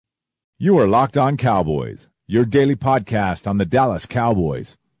You are Locked On Cowboys, your daily podcast on the Dallas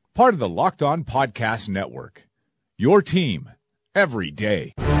Cowboys. Part of the Locked On Podcast Network. Your team every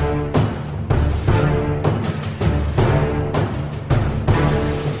day.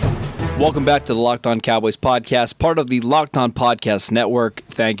 Welcome back to the Locked On Cowboys podcast, part of the Locked On Podcast Network.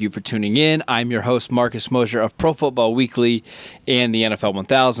 Thank you for tuning in. I'm your host, Marcus Mosher of Pro Football Weekly and the NFL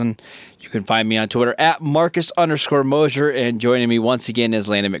 1000. You can find me on Twitter at Marcus_Mosher, and joining me once again is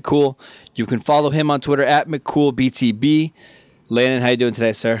Landon McCool. You can follow him on Twitter at McCoolBTB. Landon, how you doing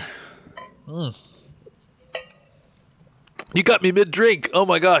today, sir? You got me mid-drink. Oh,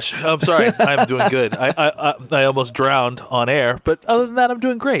 my gosh. I'm sorry. I'm doing good. I almost drowned on air, but other than that, I'm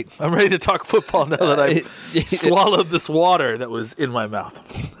doing great. I'm ready to talk football now that I've swallowed this water that was in my mouth.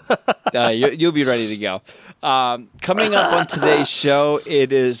 You'll be ready to go. Coming up on today's show,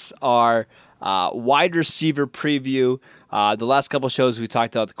 it is our wide receiver preview. The last couple of shows we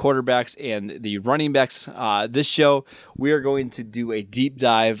talked about the quarterbacks and the running backs. This show, we are going to do a deep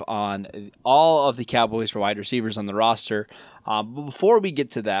dive on all of the Cowboys wide receivers on the roster. But before we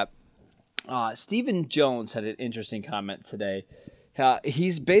get to that, Stephen Jones had an interesting comment today.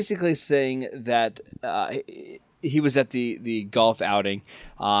 He's basically saying that he was at the golf outing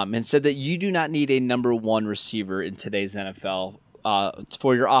and said that you do not need a number one receiver in today's NFL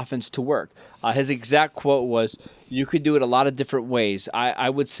for your offense to work. His exact quote was, "You could do it a lot of different ways. I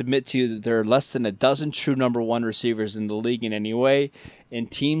would submit to you that there are less than a dozen true number one receivers in the league in any way,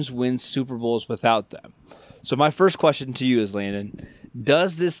 and teams win Super Bowls without them." So my first question to you is, Landon,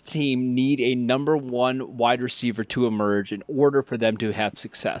 does this team need a number one wide receiver to emerge in order for them to have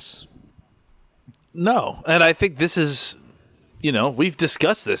success? No, and I think this is, we've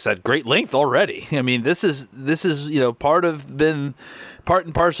discussed this at great length already. I mean, this is part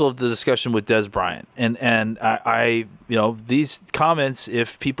and parcel of the discussion with Dez Bryant, and I these comments,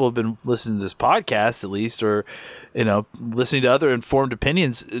 if people have been listening to this podcast at least, or listening to other informed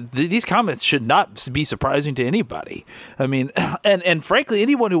opinions, these comments should not be surprising to anybody. I mean, and frankly,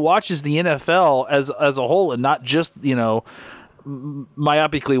 anyone who watches the NFL as a whole, and not just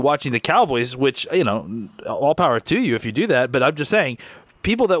myopically watching the Cowboys, which all power to you if you do that, but I'm just saying,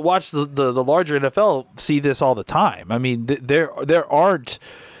 people that watch the larger NFL see this all the time. I mean, there aren't,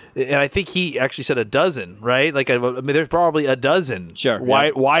 and I think he actually said a dozen, right? Like, I mean, there's probably a dozen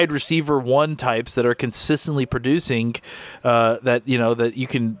wide receiver one types that are consistently producing that you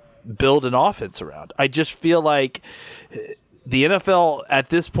can build an offense around. I just feel like the NFL at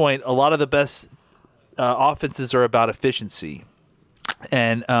this point, a lot of the best offenses are about efficiency.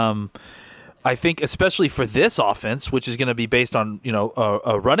 And I think especially for this offense, which is going to be based on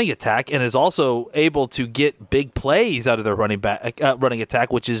a running attack, and is also able to get big plays out of their running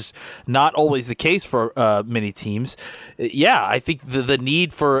attack, which is not always the case for many teams. Yeah, I think the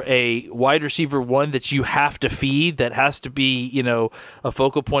need for a wide receiver one that you have to feed, that has to be a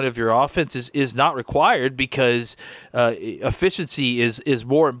focal point of your offense, is not required, because efficiency is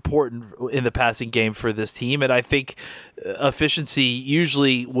more important in the passing game for this team, and I think efficiency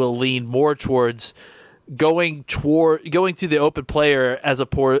usually will lean more towards going to the open player as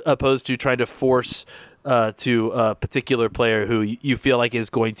opposed to trying to force to a particular player who you feel like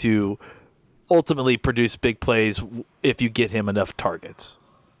is going to ultimately produce big plays if you get him enough targets.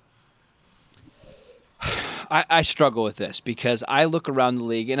 I struggle with this because I look around the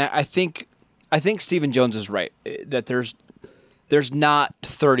league, and I think Stephen Jones is right that there's not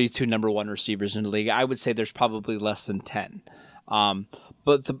 32 number one receivers in the league. I would say there's probably less than 10.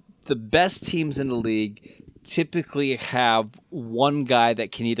 But the best teams in the league typically have one guy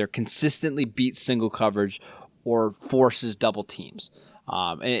that can either consistently beat single coverage or forces double teams.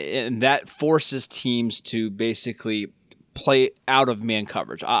 And that forces teams to basically play out of man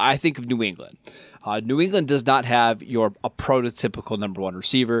coverage. I think of New England. New England does not have a prototypical number one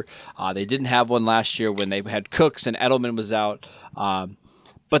receiver. They didn't have one last year when they had Cooks and Edelman was out.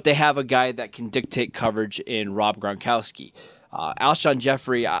 But they have a guy that can dictate coverage in Rob Gronkowski. Alshon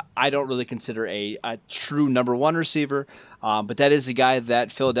Jeffrey, I don't really consider a true number one receiver, but that is a guy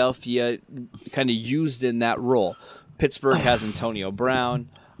that Philadelphia kind of used in that role. Pittsburgh has Antonio Brown.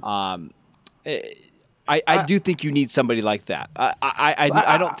 I do think you need somebody like that.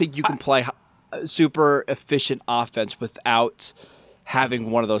 I don't think you can play super efficient offense without having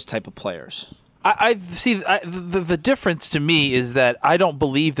one of those type of players. I see. The difference to me is that I don't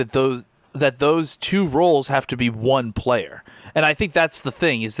believe that those two roles have to be one player. And I think that's the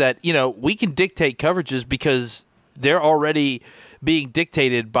thing, is that, we can dictate coverages because they're already being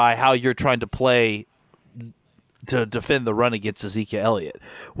dictated by how you're trying to play to defend the run against Ezekiel Elliott.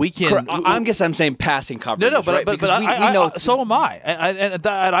 We can. I'm saying passing coverage. No, but right? we know. So am I, and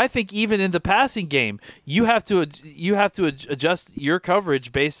I think even in the passing game, you have to adjust your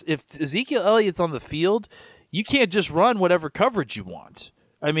coverage based. If Ezekiel Elliott's on the field, you can't just run whatever coverage you want.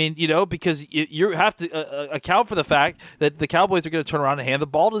 I mean, because you have to account for the fact that the Cowboys are going to turn around and hand the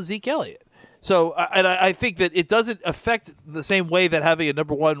ball to Zeke Elliott. So, and I think that it doesn't affect the same way that having a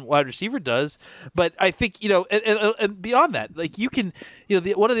number one wide receiver does. But I think, and beyond that, like you can,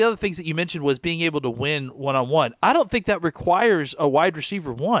 one of the other things that you mentioned was being able to win one-on-one. I don't think that requires a wide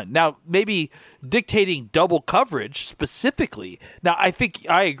receiver one. Now, maybe dictating double coverage specifically. Now, I think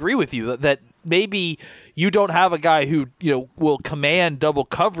I agree with you that maybe you don't have a guy who will command double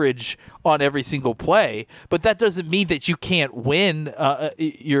coverage on every single play, but that doesn't mean that you can't win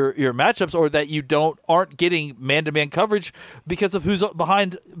your matchups or that you aren't getting man-to-man coverage because of who's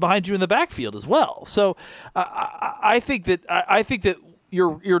behind you in the backfield as well. So I think that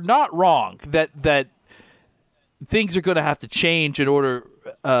you're not wrong that things are going to have to change in order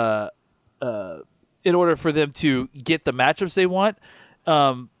for them to get the matchups they want.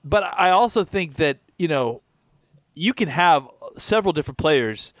 But I also think that, you can have several different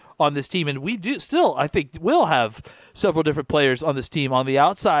players on this team, and we do still, I think, will have several different players on this team on the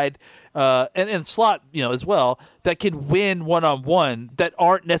outside and slot, as well, that can win one-on-one that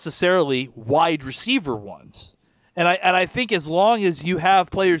aren't necessarily wide receiver ones. And I think as long as you have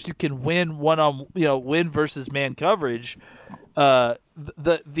players who can win win versus man coverage,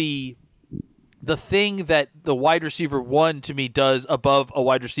 the thing that the wide receiver one to me does above a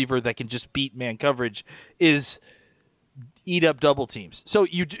wide receiver that can just beat man coverage is eat up double teams. So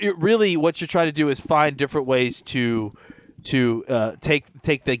really what you're trying to do is find different ways to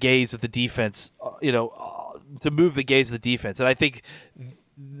take the gaze of the defense, to move the gaze of the defense. And I think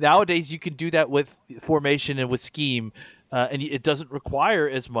nowadays you can do that with formation and with scheme, and it doesn't require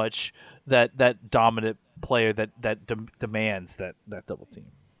as much that dominant player that demands that double team.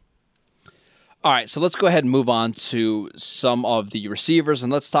 All right, so let's go ahead and move on to some of the receivers,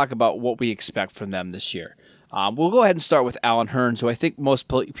 and let's talk about what we expect from them this year. We'll go ahead and start with Allen Hurns, who I think most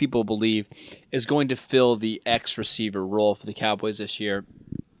people believe is going to fill the X receiver role for the Cowboys this year.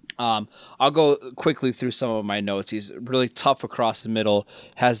 I'll go quickly through some of my notes. He's really tough across the middle,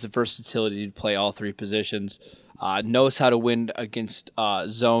 has the versatility to play all three positions, knows how to win against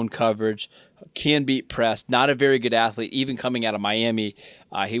zone coverage, can beat press, not a very good athlete, even coming out of Miami.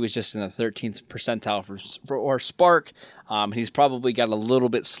 He was just in the 13th percentile for Spark. He's probably got a little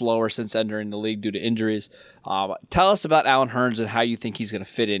bit slower since entering the league due to injuries. Tell us about Allen Hurns and how you think he's going to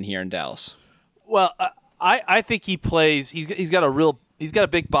fit in here in Dallas. Well, I think he plays. He's got a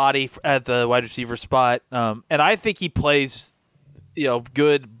big body at the wide receiver spot, and I think he plays,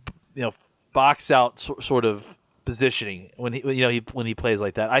 good, box out sort of positioning when he plays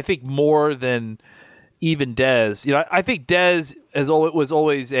like that. I think more than even Dez. I think Dez was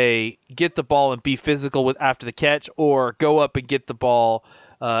always a get the ball and be physical after the catch, or go up and get the ball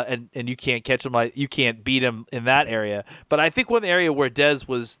and you can't catch him, you can't beat him in that area. But I think one area where Dez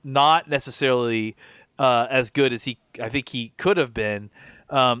was not necessarily as good as I think he could have been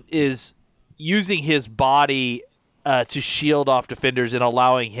is using his body to shield off defenders and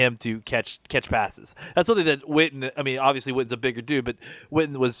allowing him to catch passes. That's something that Witten, obviously Witten's a bigger dude, but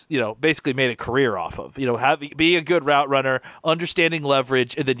Witten was, basically made a career off of, being a good route runner, understanding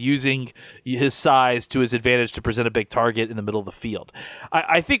leverage, and then using his size to his advantage to present a big target in the middle of the field.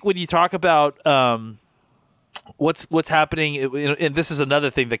 I think when you talk about what's happening, and this is another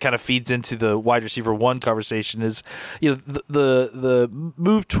thing that kind of feeds into the wide receiver one conversation, is the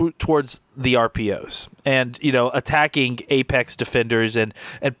move towards the RPOs and attacking apex defenders and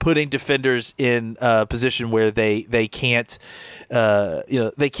putting defenders in a position where they can't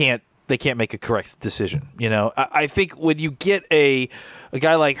they can't make a correct decision. I think when you get a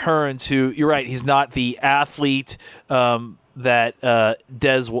guy like Hurns, who, you're right, he's not the athlete that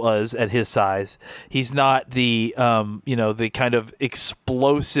Dez was at his size. He's not the the kind of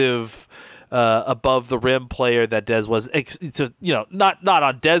explosive above the rim player that Dez was. Not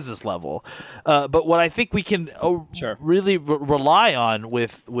on Dez's level. But what I think we can really rely on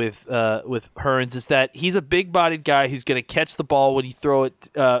with Hurns is that he's a big-bodied guy who's going to catch the ball when you throw it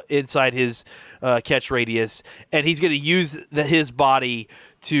inside his catch radius, and he's going to use his body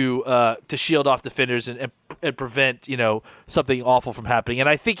to shield off defenders and prevent something awful from happening. And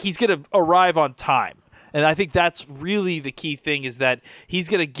I think he's going to arrive on time. And I think that's really the key thing, is that he's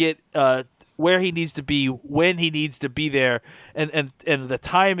going to get where he needs to be, when he needs to be there, and the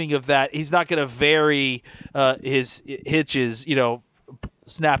timing of that. He's not going to vary his hitches,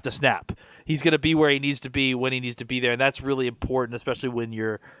 snap to snap. he's going to be where he needs to be when he needs to be there, and that's really important, especially when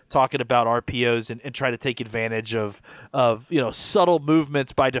you're talking about RPOs and try to take advantage of subtle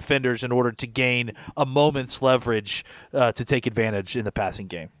movements by defenders in order to gain a moment's leverage to take advantage in the passing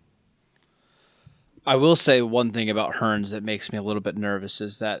game. I will say one thing about Hearns that makes me a little bit nervous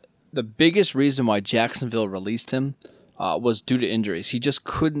is that the biggest reason why Jacksonville released him was due to injuries. He just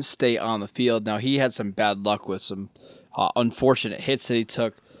couldn't stay on the field. Now, he had some bad luck with some unfortunate hits that he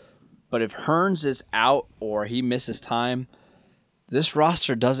took. But if Hearns is out or he misses time, this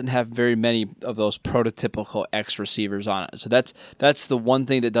roster doesn't have very many of those prototypical X receivers on it. So that's the one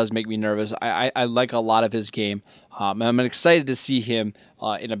thing that does make me nervous. I like a lot of his game. And I'm excited to see him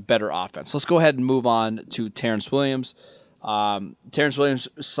in a better offense. Let's go ahead and move on to Terrence Williams. Terrence Williams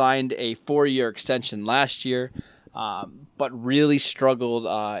signed a 4-year extension last year, but really struggled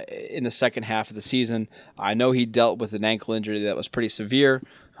in the second half of the season. I know he dealt with an ankle injury that was pretty severe,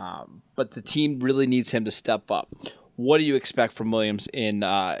 but the team really needs him to step up. What do you expect from Williams in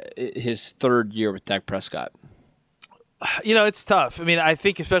his third year with Dak Prescott? It's tough. I mean, I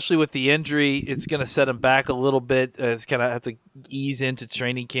think especially with the injury, it's going to set him back a little bit. It's going to have to ease into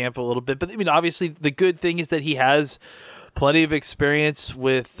training camp a little bit. But I mean, obviously, the good thing is that he has plenty of experience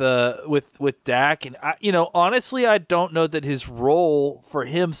with Dak, and honestly, I don't know that his role for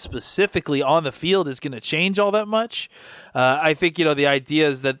him specifically on the field is going to change all that much. I think the idea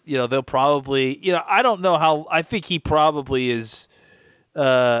is that they'll probably I don't know how. I think he probably is.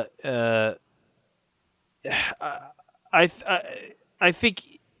 I think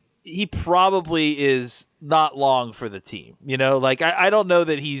he probably is not long for the team. I don't know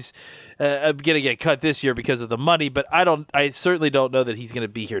that he's going to get cut this year because of the money, but I certainly don't know that he's going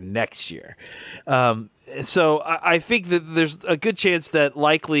to be here next year. So I think that there's a good chance that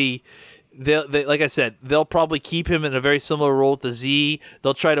likely they, like I said, they'll probably keep him in a very similar role to Z.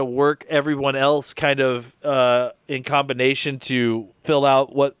 They'll try to work everyone else kind of in combination to fill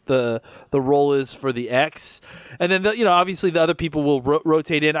out what the role is for the X. And then, obviously the other people will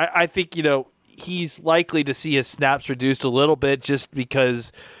rotate in. I think, he's likely to see his snaps reduced a little bit just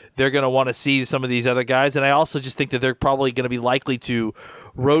because they're going to want to see some of these other guys. And I also just think that they're probably going to be likely to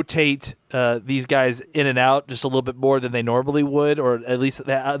rotate these guys in and out just a little bit more than they normally would, or at least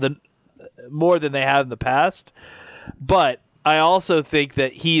more than they have in the past. But I also think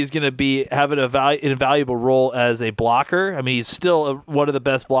that he is going to be having an invaluable role as a blocker. I mean, he's still one of the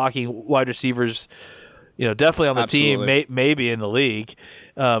best blocking wide receivers, definitely on the team, maybe in the league.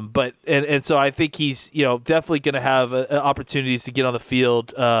 But so I think he's definitely going to have opportunities to get on the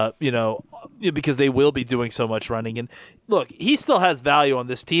field, because they will be doing so much running. And look, he still has value on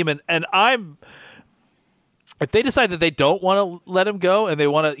this team, and if they decide that they don't want to let him go and they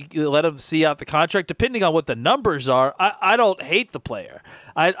want to let him see out the contract, depending on what the numbers are, I don't hate the player.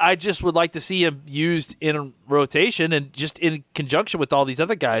 I just would like to see him used in rotation and just in conjunction with all these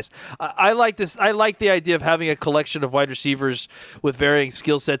other guys. I like this. I like the idea of having a collection of wide receivers with varying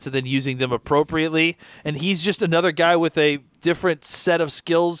skill sets and then using them appropriately. And he's just another guy with a different set of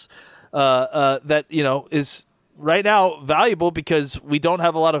skills that is right now valuable because we don't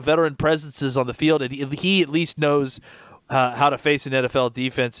have a lot of veteran presences on the field, and he at least knows how to face an NFL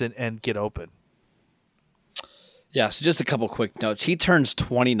defense and get open. Yeah, so just a couple quick notes. He turns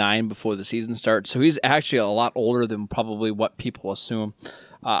 29 before the season starts, so he's actually a lot older than probably what people assume.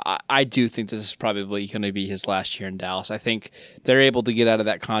 I do think this is probably going to be his last year in Dallas. I think they're able to get out of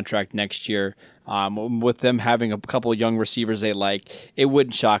that contract next year. With them having a couple of young receivers they like, it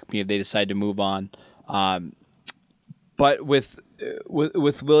wouldn't shock me if they decide to move on. But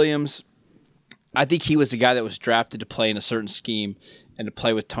with Williams, I think he was the guy that was drafted to play in a certain scheme and to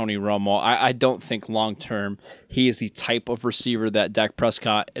play with Tony Romo. I don't think long-term he is the type of receiver that Dak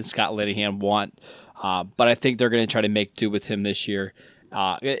Prescott and Scott Linehan want. But I think they're going to try to make do with him this year.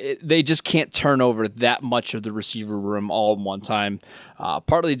 They just can't turn over that much of the receiver room all in one time,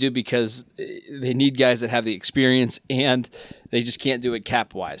 partly due because they need guys that have the experience and they just can't do it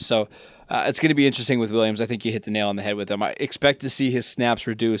cap-wise. So it's going to be interesting with Williams. I think you hit the nail on the head with him. I expect to see his snaps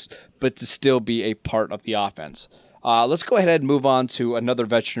reduced, but to still be a part of the offense. Let's go ahead and move on to another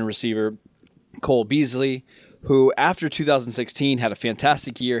veteran receiver, Cole Beasley, who after 2016 had a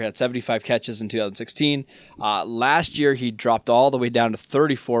fantastic year, had 75 catches in 2016. Last year, he dropped all the way down to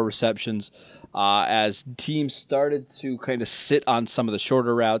 34 receptions as teams started to kind of sit on some of the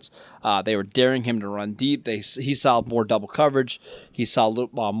shorter routes. They were daring him to run deep. He saw more double coverage. He saw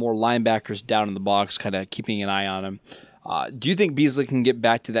more linebackers down in the box, kind of keeping an eye on him. Do you think Beasley can get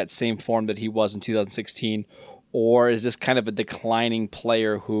back to that same form that he was in 2016, or is this kind of a declining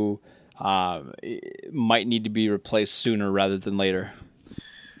player who might need to be replaced sooner rather than later?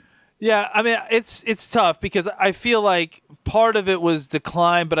 Yeah, I mean, it's tough because I feel like part of it was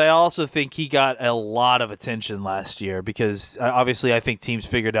decline, but I also think he got a lot of attention last year because obviously I think teams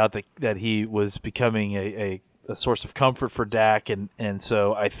figured out that he was becoming a source of comfort for Dak, and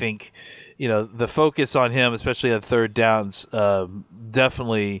so I think, the focus on him, especially on third downs,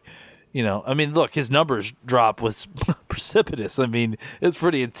 definitely, I mean, look, his numbers drop was precipitous. I mean, it's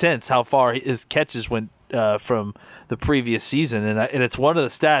pretty intense how far his catches went from the previous season, and it's one of the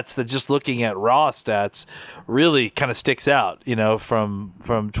stats that just looking at raw stats really kind of sticks out, from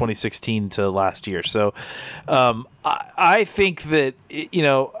 2016 to last year. So I think that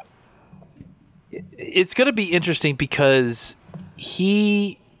it's going to be interesting because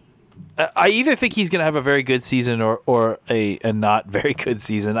I either think he's going to have a very good season or a not very good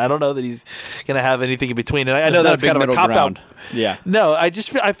season. I don't know that he's going to have anything in between. And I know that's kind of a cop-out. Yeah. No, I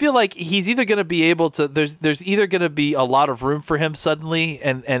feel like he's either going to be able to. There's either going to be a lot of room for him suddenly,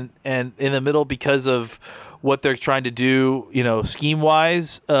 and in the middle because of what they're trying to do, scheme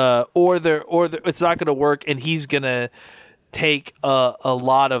wise, or it's not going to work, and he's going to take a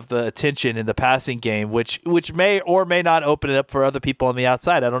lot of the attention in the passing game, which may or may not open it up for other people on the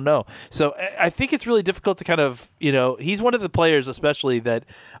outside. I don't know. So I think it's really difficult to kind of, he's one of the players, especially that,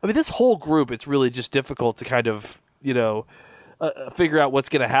 I mean, this whole group, it's really just difficult to kind of, figure out what's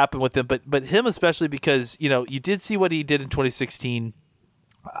going to happen with him. But him especially because, you did see what he did in 2016.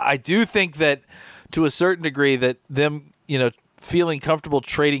 I do think that to a certain degree that them, feeling comfortable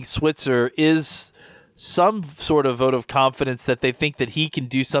trading Switzer is some sort of vote of confidence that they think that he can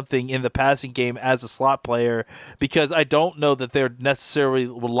do something in the passing game as a slot player, because I don't know that they're necessarily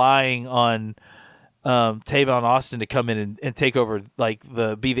relying on Tavon Austin to come in and take over,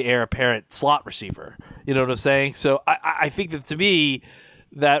 be the heir apparent slot receiver. You know what I'm saying? So I think that to me,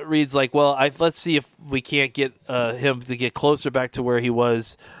 that reads like, well, let's see if we can't get him to get closer back to where he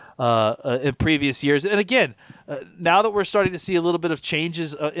was in previous years. And again, now that we're starting to see a little bit of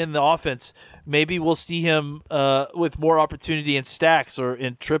changes in the offense, maybe we'll see him with more opportunity in stacks or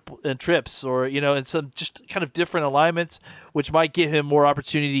in trips or, in some just kind of different alignments, which might give him more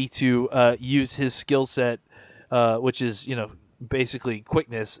opportunity to use his skill set, which is, basically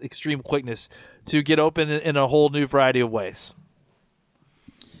quickness, extreme quickness, to get open in a whole new variety of ways.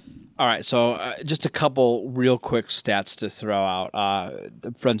 All right, so just a couple real quick stats to throw out.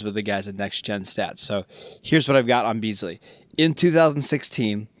 I'm friends with the guys at Next Gen Stats. So here's what I've got on Beasley. In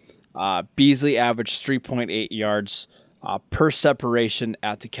 2016, Beasley averaged 3.8 yards per separation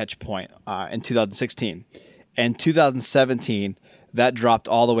at the catch point in 2016. In 2017, that dropped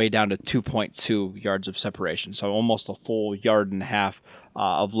all the way down to 2.2 yards of separation, so almost a full yard and a half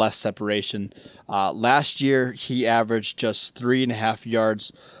of less separation. Last year, he averaged just 3.5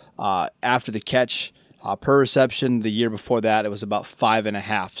 yards after the catch per reception. The year before that, it was about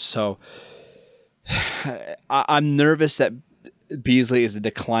 5.5. So I'm nervous that Beasley is a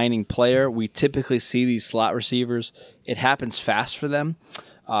declining player. We typically see these slot receivers, it happens fast for them.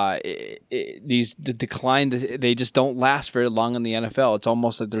 The decline, they just don't last very long in the NFL. It's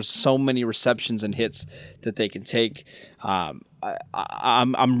almost like there's so many receptions and hits that they can take. I'm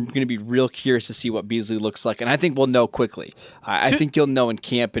going to be real curious to see what Beasley looks like, and I think we'll know quickly. I think you'll know in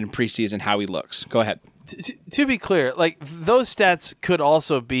camp and preseason how he looks. Go ahead. To be clear, those stats could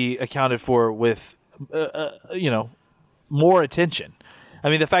also be accounted for with, more attention. I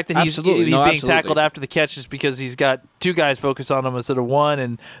mean, the fact that he's being tackled after the catch is because he's got two guys focused on him instead of one,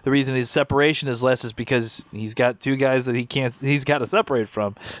 and the reason his separation is less is because he's got two guys that he's got to separate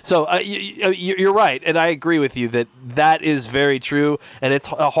from. So you're right, and I agree with you that is very true, and it's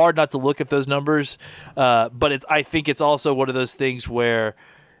hard not to look at those numbers. But I think it's also one of those things where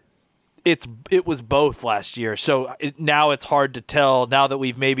it was both last year. So now it's hard to tell. Now that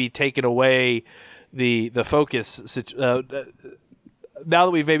we've maybe taken away the focus. Now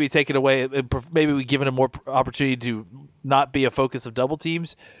that we've maybe taken away, maybe we've given him more opportunity to not be a focus of double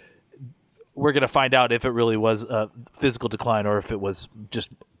teams, we're going to find out if it really was a physical decline or if it was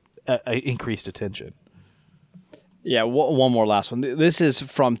just increased attention. Yeah, one more last one. This is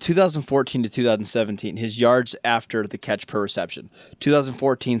from 2014 to 2017. His yards after the catch per reception.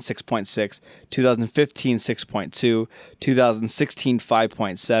 2014, 6.6. 2015, 6.2. 2016,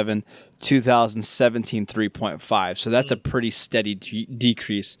 5.7. 2017, 3.5. So that's a pretty steady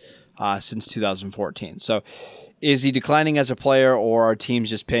decrease since 2014. So is he declining as a player, or are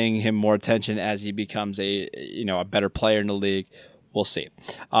teams just paying him more attention as he becomes a better player in the league? We'll see.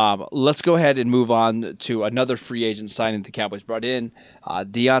 Let's go ahead and move on to another free agent signing the Cowboys brought in,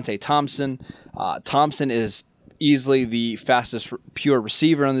 Deontay Thompson. Thompson is easily the fastest pure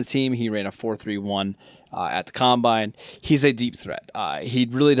receiver on the team. He ran a 4.31 at the combine. He's a deep threat. He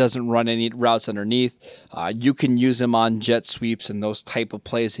really doesn't run any routes underneath. You can use him on jet sweeps and those type of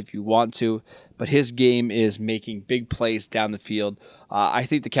plays if you want to, but his game is making big plays down the field. I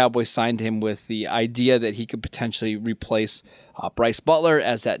think the Cowboys signed him with the idea that he could potentially replace Bryce Butler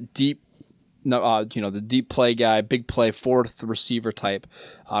as that deep, the deep play guy, big play fourth receiver type,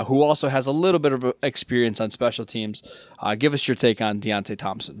 who also has a little bit of experience on special teams. Give us your take on Deontay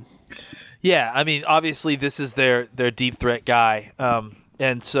Thompson. Yeah, I mean, obviously this is their deep threat guy,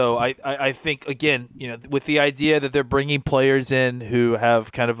 and so I think again, with the idea that they're bringing players in who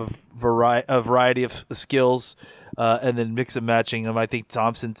have kind of a variety of skills, and then mix and matching them. I think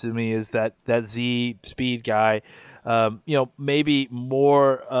Thompson to me is that Z speed guy. Maybe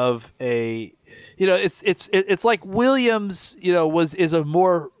more of a, it's like Williams, is a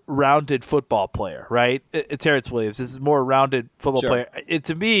more rounded football player, right? Terrence Williams is a more rounded football player.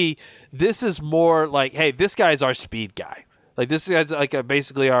 To me, this is more like, hey, this guy's our speed guy. Like this guy's like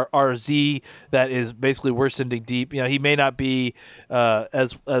basically our Z that is basically we're sending deep. He may not be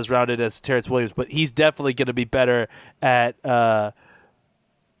as rounded as Terrence Williams, but he's definitely going to be better at.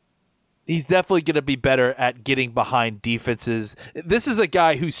 He's definitely going to be better at getting behind defenses. This is a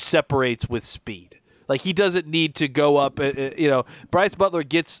guy who separates with speed. Like he doesn't need to go up. Bryce Butler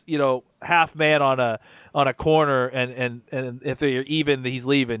gets half man on a corner, and if they're even, he's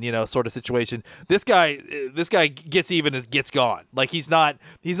leaving. Sort of situation. This guy gets even and gets gone. Like he's not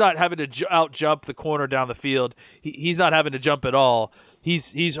having to out jump the corner down the field. He's not having to jump at all.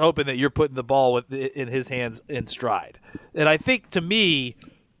 He's hoping that you're putting the ball in his hands in stride. And I think to me,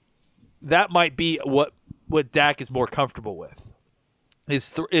 that might be what Dak is more comfortable with. Is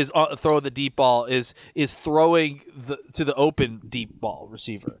throwing the deep ball, is throwing to the open deep ball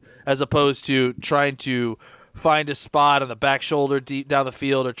receiver, as opposed to trying to find a spot on the back shoulder deep down the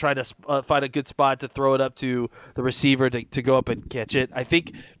field, or trying to find a good spot to throw it up to the receiver to go up and catch it. I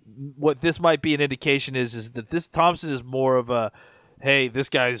think what this might be an indication is that this Thompson is more of a, hey, this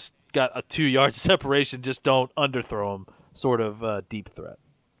guy's got a 2-yard separation, just don't underthrow him sort of deep threat.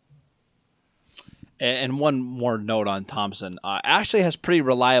 And one more note on Thompson. Actually has pretty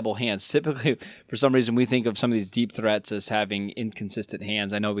reliable hands. Typically, for some reason, we think of some of these deep threats as having inconsistent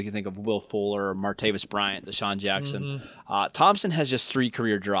hands. I know we can think of Will Fuller or Martavis Bryant, Deshaun Jackson. Mm-hmm. Thompson has just 3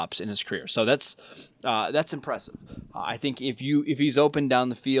 career drops in his career. So that's impressive. I think if he's open down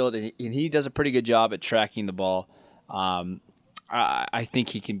the field and he does a pretty good job at tracking the ball, I think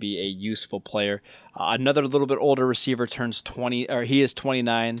he can be a useful player. Another little bit older receiver turns 20, or he is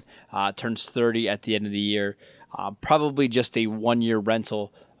 29, turns 30 at the end of the year. Probably just a 1-year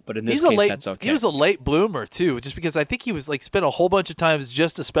rental, but in this case, that's okay. He was a late bloomer too, just because I think he was spent a whole bunch of times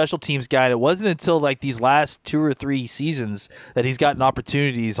just a special teams guy. And it wasn't until these last 2 or 3 seasons that he's gotten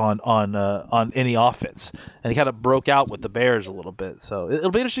opportunities on any offense, and he kind of broke out with the Bears a little bit. So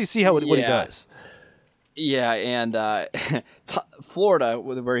it'll be interesting to see what he does. Yeah, and Florida,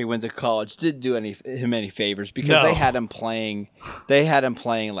 where he went to college, didn't do him any favors because they had him playing. They had him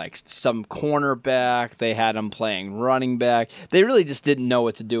playing like some cornerback. They had him playing running back. They really just didn't know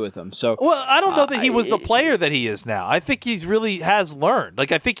what to do with him. So, well, I don't know that he was the player that he is now. I think he's really has learned.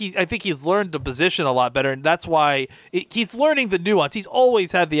 I think he's learned the position a lot better, and that's why he's learning the nuance. He's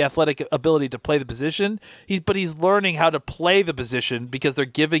always had the athletic ability to play the position. But he's learning how to play the position because they're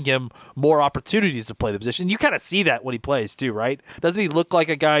giving him more opportunities to play the position. You kind of see that when he plays too, right? Doesn't he look like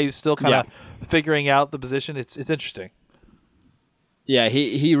a guy who's still kind of figuring out the position? It's interesting. Yeah,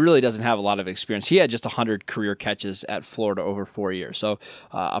 he really doesn't have a lot of experience. He had just 100 career catches at Florida over 4 years, so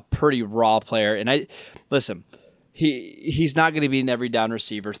a pretty raw player. And he's not going to be an every down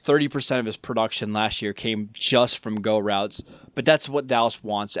receiver. 30% of his production last year came just from go routes, but that's what Dallas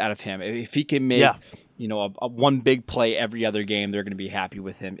wants out of him. If he can make a one big play every other game, they're going to be happy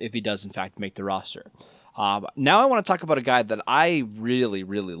with him if he does in fact make the roster. Now I want to talk about a guy that I really,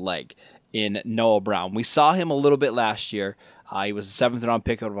 really like in Noah Brown. We saw him a little bit last year. He was a 7th-round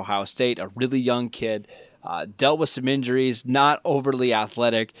pick out of Ohio State, a really young kid, dealt with some injuries, not overly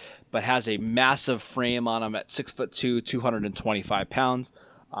athletic, but has a massive frame on him at 6'2", 225 pounds.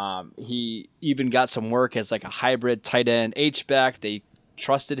 He even got some work as like a hybrid tight end H-back. They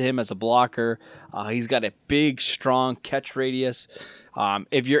trusted him as a blocker. He's got a big, strong catch radius.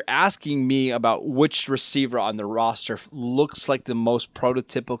 If you're asking me about which receiver on the roster looks like the most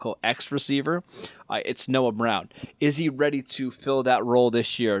prototypical X receiver, it's Noah Brown. Is he ready to fill that role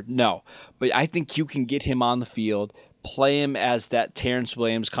this year? No. But I think you can get him on the field, play him as that Terrence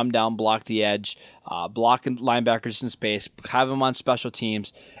Williams, come down, block the edge, block linebackers in space, have him on special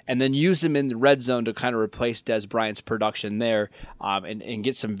teams, and then use him in the red zone to kind of replace Des Bryant's production there and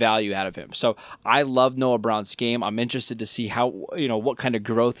get some value out of him. So I love Noah Brown's game. I'm interested to see what kind of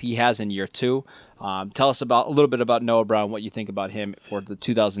growth he has in year 2. Tell us a little bit about Noah Brown, what you think about him for the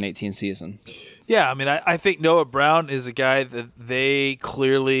 2018 season. Yeah, I mean, I think Noah Brown is a guy that they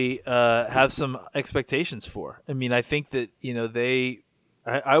clearly have some expectations for. I mean, I think that,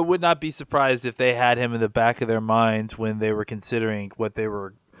 I would not be surprised if they had him in the back of their mind when they were considering what they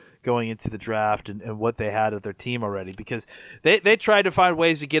were going into the draft and what they had of their team already, because they tried to find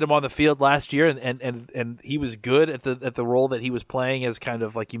ways to get him on the field last year, and he was good at the role that he was playing as kind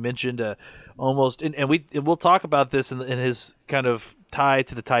of, like you mentioned, almost, and we'll talk about this in his kind of tie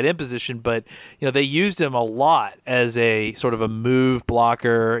to the tight end position, but they used him a lot as a sort of a move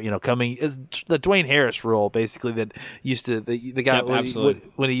blocker, coming as the Dwayne Harris role, basically, that used to the guy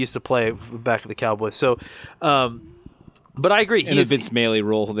when he used to play back at the Cowboys. So but I agree. And the Vince Mailey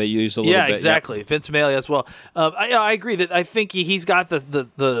role they use a little bit. Yeah, exactly. Yep. Vince Mailey as well. I agree that I think he's got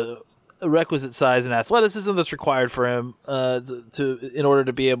the requisite size and athleticism that's required for him in order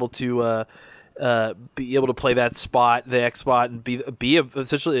to be able to play that spot, the X spot, and be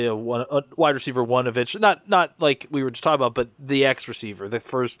essentially a wide receiver one eventually. Not like we were just talking about, but the X receiver, the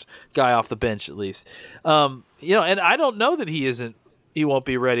first guy off the bench at least. And I don't know that he won't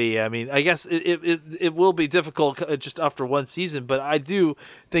be ready. I mean, I guess it will be difficult just after one season, but I do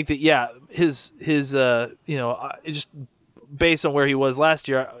think that his just based on where he was last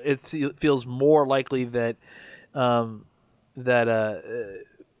year, it feels more likely that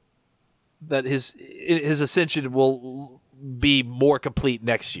his ascension will be more complete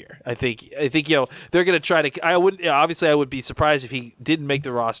next year. I think they're going to try to. I would be surprised if he didn't make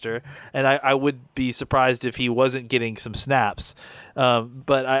the roster, and I would be surprised if he wasn't getting some snaps.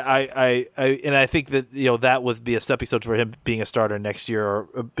 But I think that that would be a stepping stone for him being a starter next year, or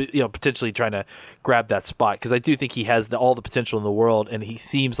potentially trying to grab that spot, because I do think he has all the potential in the world, and he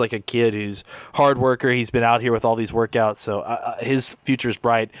seems like a kid who's hard worker. He's been out here with all these workouts, so his future is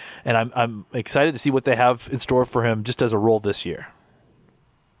bright, and I'm excited to see what they have in store for him just as a role this year.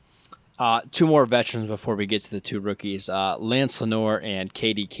 2 more veterans before we get to the 2 rookies. Lance Lenoir and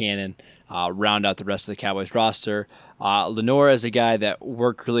Katie Cannon round out the rest of the Cowboys roster. Lenoir is a guy that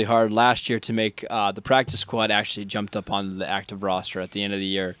worked really hard last year to make the practice squad, actually jumped up on the active roster at the end of the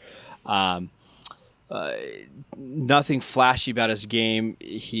year. Nothing flashy about his game.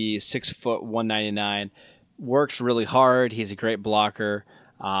 He's 6 foot 199, works really hard. He's a great blocker.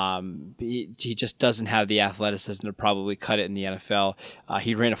 He just doesn't have the athleticism to probably cut it in the NFL.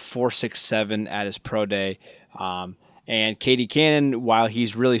 He ran a 4.67 at his pro day. And Katie Cannon, while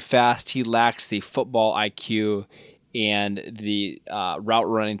he's really fast, he lacks the football IQ and the route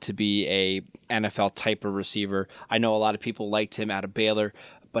running to be a NFL type of receiver. I know a lot of people liked him out of Baylor,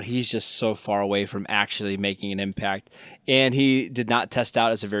 but he's just so far away from actually making an impact. And he did not test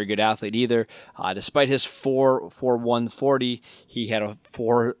out as a very good athlete either. Despite his 4.41 40, he had a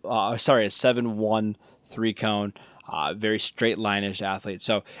 7.1 3-cone, very straight line-ish athlete.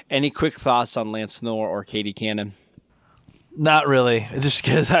 So any quick thoughts on Lance Lenoir or Katie Cannon? Not really, just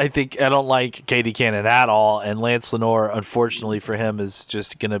because I don't like Katie Cannon at all, and Lance Lenoir, unfortunately for him, is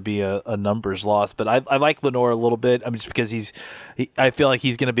just going to be a numbers loss. But I like Lenoir a little bit. I mean, just because I feel like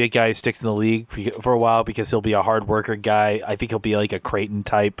he's going to be a guy who sticks in the league for a while, because he'll be a hard worker guy. I think he'll be like a Creighton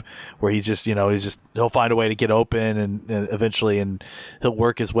type, where he's just he'll find a way to get open and eventually, and he'll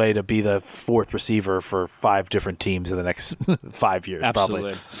work his way to be the 4th receiver for 5 different teams in the next 5 years.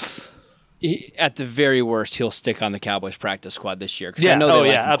 Absolutely. Probably. At the very worst, he'll stick on the Cowboys practice squad this year, because I know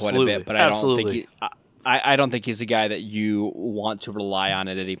they like him quite a bit, but I don't think he's a guy that you want to rely on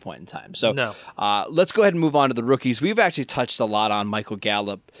at any point in time. So no. Let's go ahead and move on to the rookies. We've actually touched a lot on Michael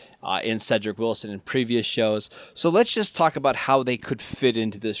Gallup and Cedric Wilson in previous shows. So let's just talk about how they could fit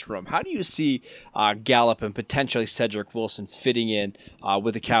into this room. How do you see Gallup and potentially Cedric Wilson fitting in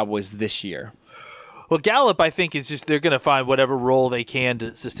with the Cowboys this year? Well, Gallup, I think, is just they're going to find whatever role they can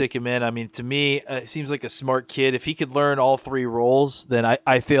to stick him in. I mean, to me, it seems like a smart kid. If he could learn all 3 roles, then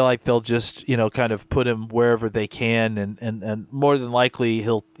I feel like they'll just kind of put him wherever they can, and more than likely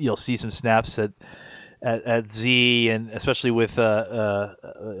you'll see some snaps at Z, and especially with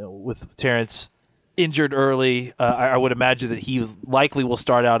Terrence injured early, I would imagine that he likely will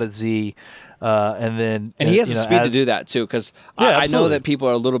start out at Z. And he has the speed to do that too, because I know that people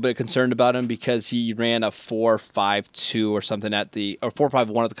are a little bit concerned about him because he ran a 4.52 or something or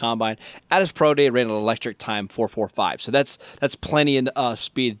 4.51 at the combine. At his pro day, ran an electric time 4.45. So that's plenty of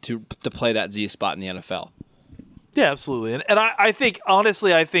speed to play that Z spot in the NFL. Yeah, absolutely. And I think,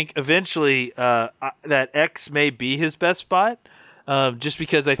 honestly, eventually that X may be his best spot, just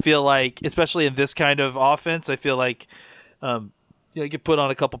because I feel like, especially in this kind of offense, I feel like he could put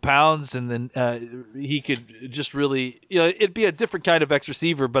on a couple pounds and then he could just really, it'd be a different kind of X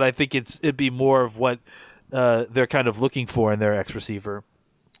receiver, but I think it'd be more of what they're kind of looking for in their X receiver.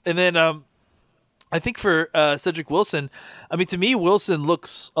 And then I think for Cedric Wilson, I mean, to me, Wilson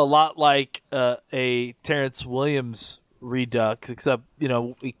looks a lot like a Terrence Williams redux, except,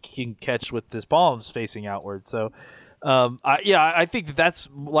 he can catch with his palms facing outward. So, I think that's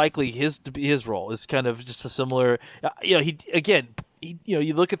likely to be his role. Is kind of just a similar,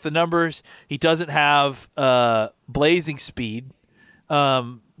 you look at the numbers, he doesn't have blazing speed.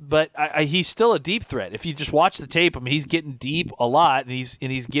 But he's still a deep threat. If you just watch the tape, I mean, he's getting deep a lot, and he's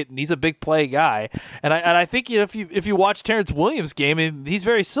a big play guy. And I think if you watch Terrence Williams' game, I mean, he's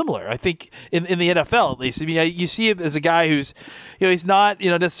very similar. I think in the NFL at least. I mean, you see him as a guy who's, he's not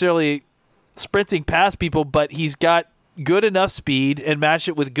necessarily sprinting past people, but he's got good enough speed and match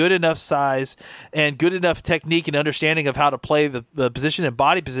it with good enough size and good enough technique and understanding of how to play the position and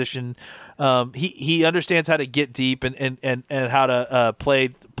body position. He understands how to get deep and how to play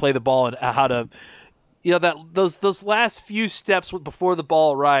the ball and how to, those last few steps before the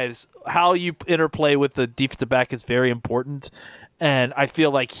ball arrives, how you interplay with the defensive back is very important. And I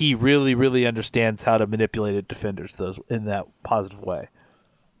feel like he really, really understands how to manipulate defenders in that positive way.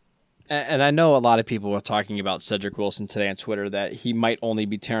 And I know a lot of people were talking about Cedric Wilson today on Twitter that he might only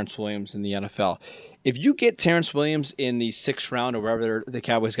be Terrence Williams in the NFL. If you get Terrence Williams in the 6th round or wherever the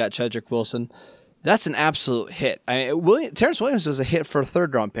Cowboys got Cedric Wilson, that's an absolute hit. Terrence Williams was a hit for a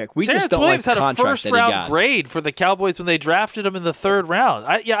 3rd-round pick. Terrence just don't Williams like the had a contract first-round grade for the Cowboys when they drafted him in the 3rd round.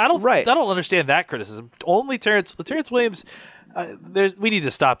 I don't understand that criticism. Only Terrence Williams. We need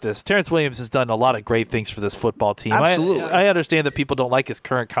to stop this. Terrence Williams has done a lot of great things for this football team. Absolutely. I understand that people don't like his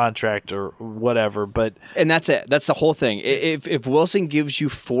current contract or whatever, but and that's it. That's the whole thing. If Wilson gives you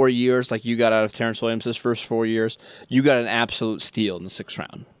 4 years, like you got out of Terrence Williams' first 4 years, you got an absolute steal in the 6th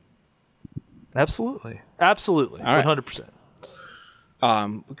round. Absolutely, 100%.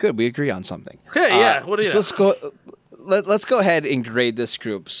 Good. We agree on something. Yeah. What do you? So let's go ahead and grade this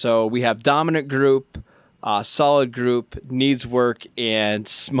group. So we have dominant group, solid group, needs work, and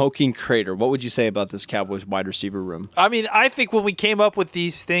smoking crater. What would you say about this Cowboys wide receiver room? I mean, I think when we came up with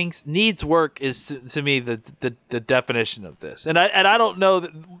these things, needs work is to me the definition of this. And I don't know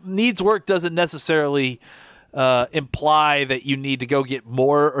that needs work doesn't necessarily imply that you need to go get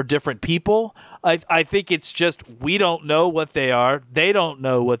more or different people. I think it's just we don't know what they are. They don't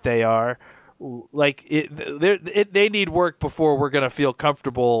know what they are. Like they need work before we're going to feel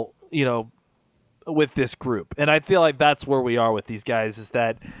comfortable, with this group. And I feel like that's where we are with these guys is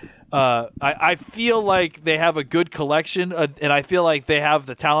that I feel like they have a good collection and I feel like they have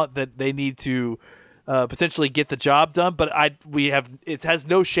the talent that they need to potentially get the job done, but it has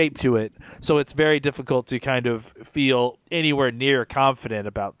no shape to it, so it's very difficult to kind of feel anywhere near confident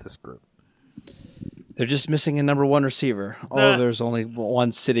about this group. They're just missing a number 1 receiver. There's only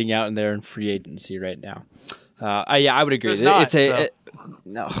one sitting out in there in free agency right now. I would agree.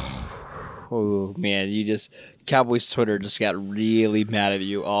 No. Oh man, Cowboys Twitter just got really mad at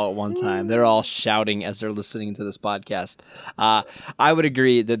you all at one time. They're all shouting as they're listening to this podcast. I would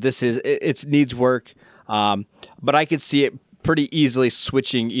agree that it needs work, but I could see it pretty easily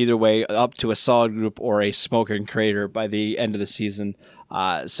switching either way up to a solid group or a smoking crater by the end of the season.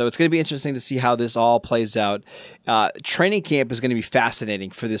 So it's going to be interesting to see how this all plays out. Training camp is going to be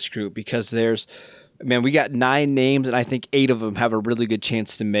fascinating for this group because we got 9 names, and I think 8 of them have a really good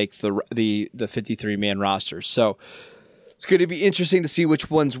chance to make the 53-man roster. So it's going to be interesting to see which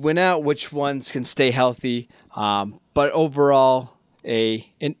ones win out, which ones can stay healthy. But overall,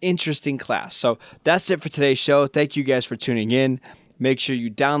 an interesting class. So that's it for today's show. Thank you guys for tuning in. Make sure you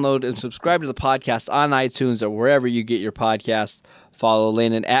download and subscribe to the podcast on iTunes or wherever you get your podcasts. Follow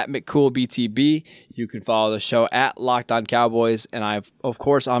Landon at McCoolBTB. You can follow the show at Locked On Cowboys. And I'm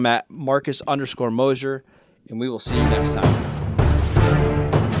at Marcus_Mosier. And we will see you next time.